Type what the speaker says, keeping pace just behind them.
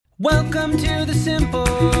Welcome to the Simple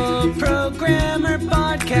Programmer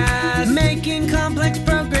Podcast, making complex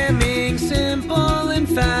programming simple and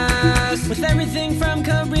fast, with everything from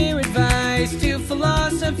career advice to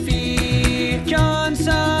philosophy. John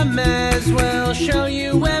Summers will show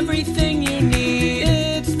you everything you need.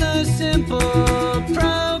 It's the Simple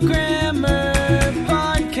Programmer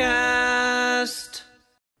Podcast.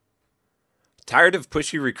 Tired of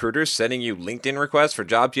pushy recruiters sending you LinkedIn requests for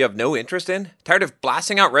jobs you have no interest in? Tired of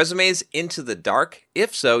blasting out resumes into the dark?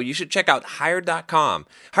 If so, you should check out Hired.com.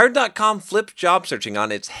 Hired.com flips job searching on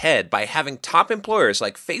its head by having top employers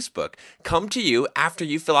like Facebook come to you after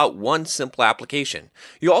you fill out one simple application.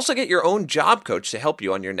 You also get your own job coach to help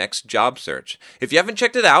you on your next job search. If you haven't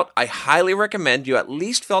checked it out, I highly recommend you at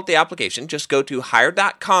least fill out the application. Just go to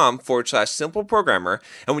Hired.com/simpleprogrammer,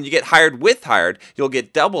 and when you get hired with Hired, you'll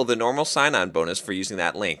get double the normal sign-on bonus for using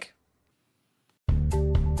that link.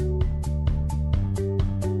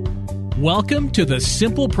 Welcome to the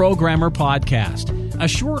Simple Programmer Podcast, a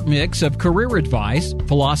short mix of career advice,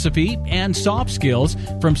 philosophy, and soft skills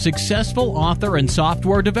from successful author and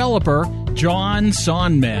software developer John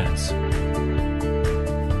Sonmez.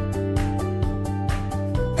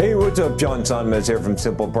 Hey, what's up? John Sonmez here from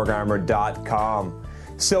SimpleProgrammer.com.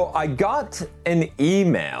 So I got an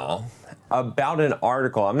email about an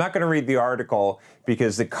article. I'm not going to read the article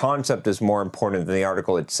because the concept is more important than the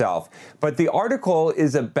article itself. But the article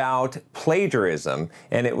is about plagiarism,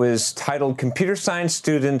 and it was titled, "Computer Science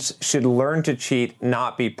Students Should Learn to Cheat,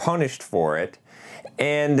 Not Be Punished for It."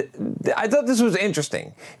 And I thought this was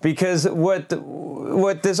interesting because what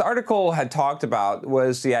this article had talked about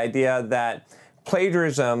was the idea that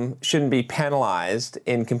plagiarism shouldn't be penalized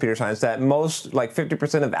in computer science, that most, like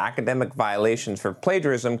 50% of academic violations for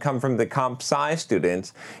plagiarism come from the comp sci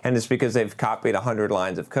students, and it's because they've copied 100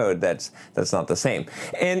 lines of code. That's not the same.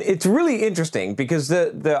 And it's really interesting because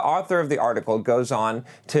the author of the article goes on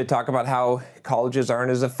to talk about how colleges aren't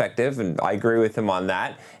as effective, and I agree with him on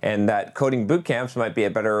that, and that coding boot camps might be a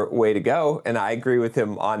better way to go, and I agree with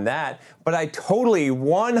him on that. But I totally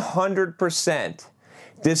 100%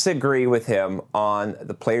 disagree with him on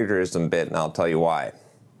the plagiarism bit, and I'll tell you why.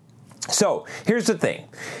 So here's the thing.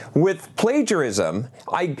 With plagiarism,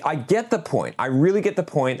 I get the point. I really get the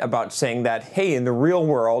point about saying that, hey, in the real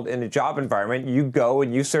world, in a job environment, you go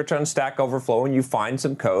and you search on Stack Overflow and you find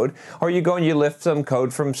some code, or you go and you lift some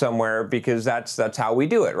code from somewhere, because that's how we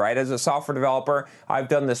do it, right? As a software developer, I've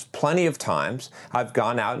done this plenty of times. I've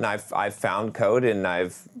gone out and I've found code and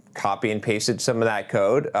I've copy and pasted some of that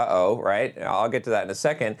code. Right? I'll get to that in a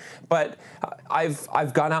second. But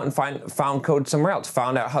I've gone out and found code somewhere else,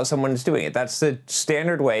 found out how someone is doing it. That's the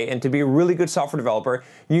standard way. And to be a really good software developer,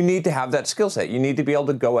 you need to have that skill set. You need to be able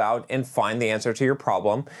to go out and find the answer to your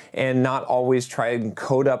problem and not always try and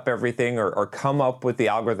code up everything or come up with the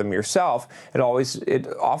algorithm yourself. It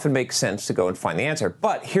often makes sense to go and find the answer.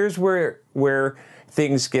 But here's where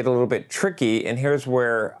things get a little bit tricky, and here's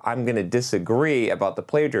where I'm going to disagree about the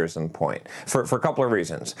plagiarism point for a couple of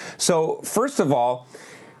reasons. So first of all,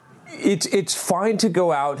 it's fine to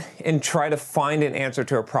go out and try to find an answer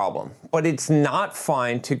to a problem, but it's not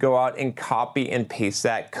fine to go out and copy and paste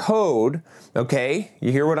that code, okay?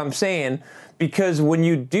 You hear what I'm saying? Because when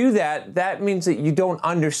you do that, that means that you don't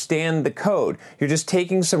understand the code. You're just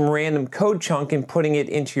taking some random code chunk and putting it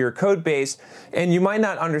into your code base, and you might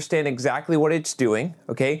not understand exactly what it's doing,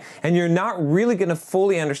 okay? And you're not really gonna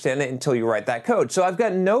fully understand it until you write that code. So I've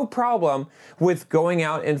got no problem with going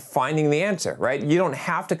out and finding the answer, right? You don't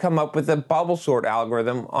have to come up with a bubble sort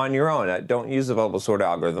algorithm on your own. I don't use the bubble sort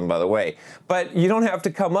algorithm, by the way. But you don't have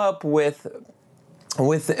to come up with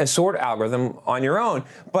a sort algorithm on your own,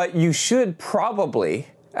 but you should probably,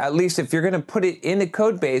 at least if you're going to put it in a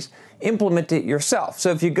code base, implement it yourself. So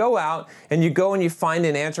if you go out and you find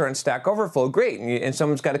an answer on Stack Overflow, great, and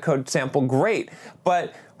someone's got a code sample, great,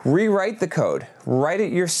 but rewrite the code, write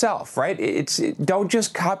it yourself, right? Don't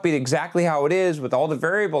just copy it exactly how it is with all the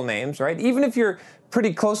variable names, right? Even if you're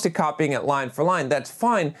pretty close to copying it line for line, that's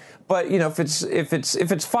fine. But you know, if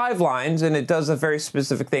it's 5 lines and it does a very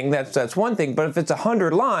specific thing, that's one thing. But if it's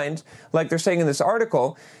 100 lines, like they're saying in this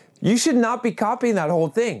article, you should not be copying that whole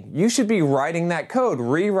thing. You should be writing that code,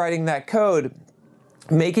 rewriting that code,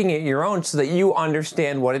 making it your own so that you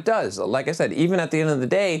understand what it does. Like I said, even at the end of the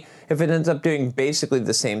day, if it ends up doing basically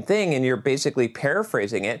the same thing and you're basically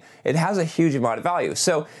paraphrasing it, it has a huge amount of value.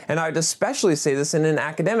 So, and I'd especially say this in an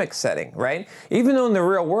academic setting, right? Even though in the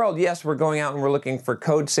real world, yes, we're going out and we're looking for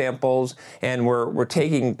code samples and we're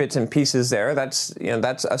taking bits and pieces there. That's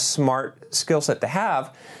a smart skill set to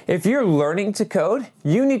have. If you're learning to code,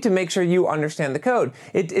 you need to make sure you understand the code.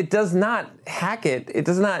 It does not hack it. It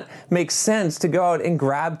does not make sense to go out and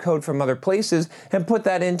grab code from other places and put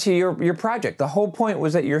that into your project. The whole point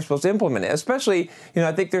was that you're supposed to implement it. Especially,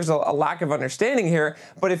 I think there's a lack of understanding here,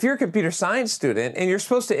 but if you're a computer science student and you're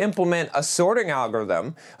supposed to implement a sorting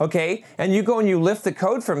algorithm, okay, and you go and you lift the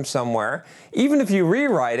code from somewhere, even if you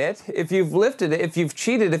rewrite it, if you've lifted it, if you've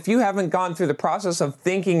cheated, if you haven't gone through the process of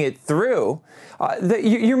thinking it through,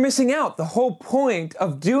 you're missing out. The whole point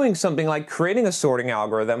of doing something like creating a sorting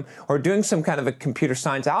algorithm or doing some kind of a computer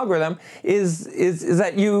science algorithm is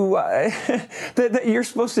that you that you're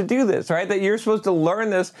supposed to do this, right? That you're supposed to learn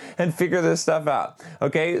this and figure this stuff out.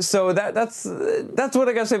 Okay, so that's what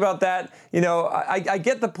I gotta say about that. I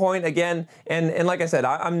get the point again, and like I said,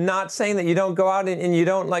 I'm not saying that you don't go out and you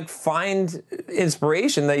don't like find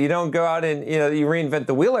inspiration, that you don't go out and you reinvent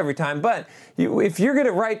the wheel every time. But if you're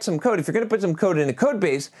gonna write some code, if you're gonna put some code in a code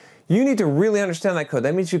base, you need to really understand that code.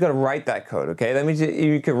 That means you've got to write that code, okay? That means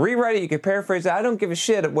you can rewrite it, you can paraphrase it. I don't give a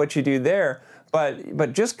shit at what you do there,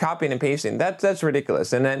 but just copying and pasting, that's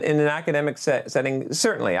ridiculous. And then in an academic setting,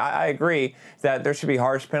 certainly, I agree that there should be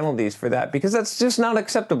harsh penalties for that because that's just not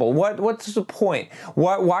acceptable. What's the point?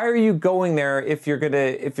 Why are you going there if you're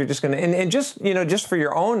just gonna and just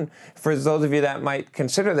for those of you that might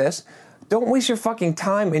consider this, don't waste your fucking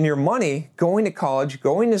time and your money going to college,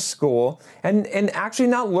 going to school, and actually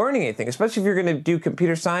not learning anything, especially if you're going to do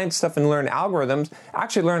computer science stuff and learn algorithms,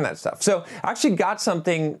 actually learn that stuff. So I actually got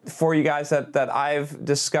something for you guys that I've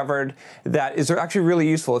discovered that is actually really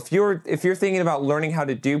useful. If you're thinking about learning how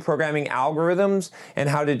to do programming algorithms and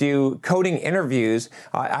how to do coding interviews,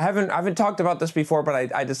 I haven't talked about this before,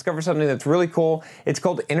 but I discovered something that's really cool. It's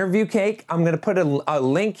called Interview Cake. I'm going to put a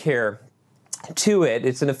link here to it.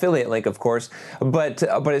 It's an affiliate link, of course, but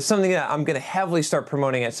it's something that I'm going to heavily start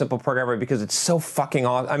promoting at Simple Programmer because it's so fucking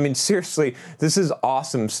awesome. I mean, seriously, this is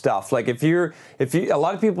awesome stuff. Like if you, a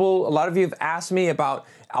lot of you have asked me about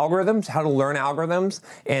algorithms, how to learn algorithms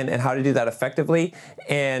and how to do that effectively.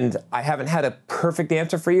 And I haven't had a perfect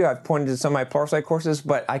answer for you. I've pointed to some of my Pluralsight courses,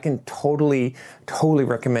 but I can totally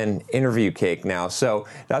recommend Interview Cake now. So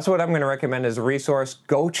that's what I'm going to recommend as a resource.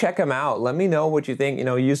 Go check them out. Let me know what you think.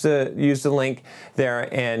 Use the link there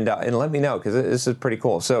and let me know because this is pretty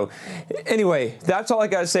cool. So anyway, that's all I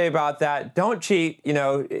got to say about that. Don't cheat,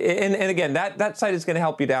 and again, that site is going to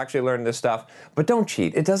help you to actually learn this stuff, but don't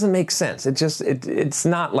cheat. It doesn't make sense. It's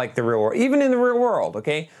not like the real world. Even in the real world,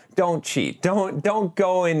 okay? Don't cheat. Don't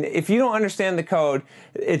go and if you don't understand the code,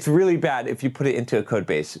 it's really bad if you put it into a code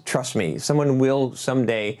base. Trust me, someone will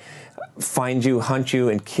someday find you, hunt you,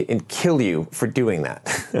 and kill you for doing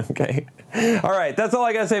that. Okay? All right, that's all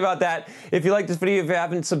I got to say about that. If you like this video, if you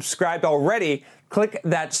haven't subscribed already, click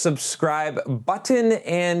that subscribe button.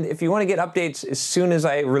 And if you want to get updates as soon as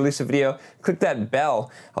I release a video, click that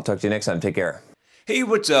bell. I'll talk to you next time. Take care. Hey,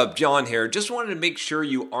 what's up? John here. Just wanted to make sure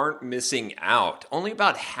you aren't missing out. Only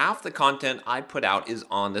about half the content I put out is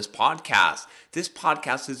on this podcast. This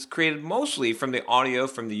podcast is created mostly from the audio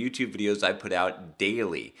from the YouTube videos I put out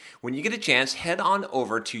daily. When you get a chance, head on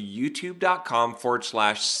over to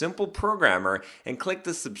youtube.com/simpleprogrammer and click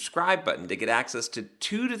the subscribe button to get access to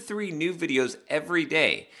 2 to 3 new videos every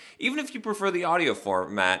day. Even if you prefer the audio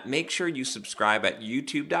format, make sure you subscribe at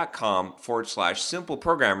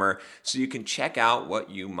youtube.com/simpleprogrammer so you can check out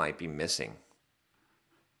what you might be missing.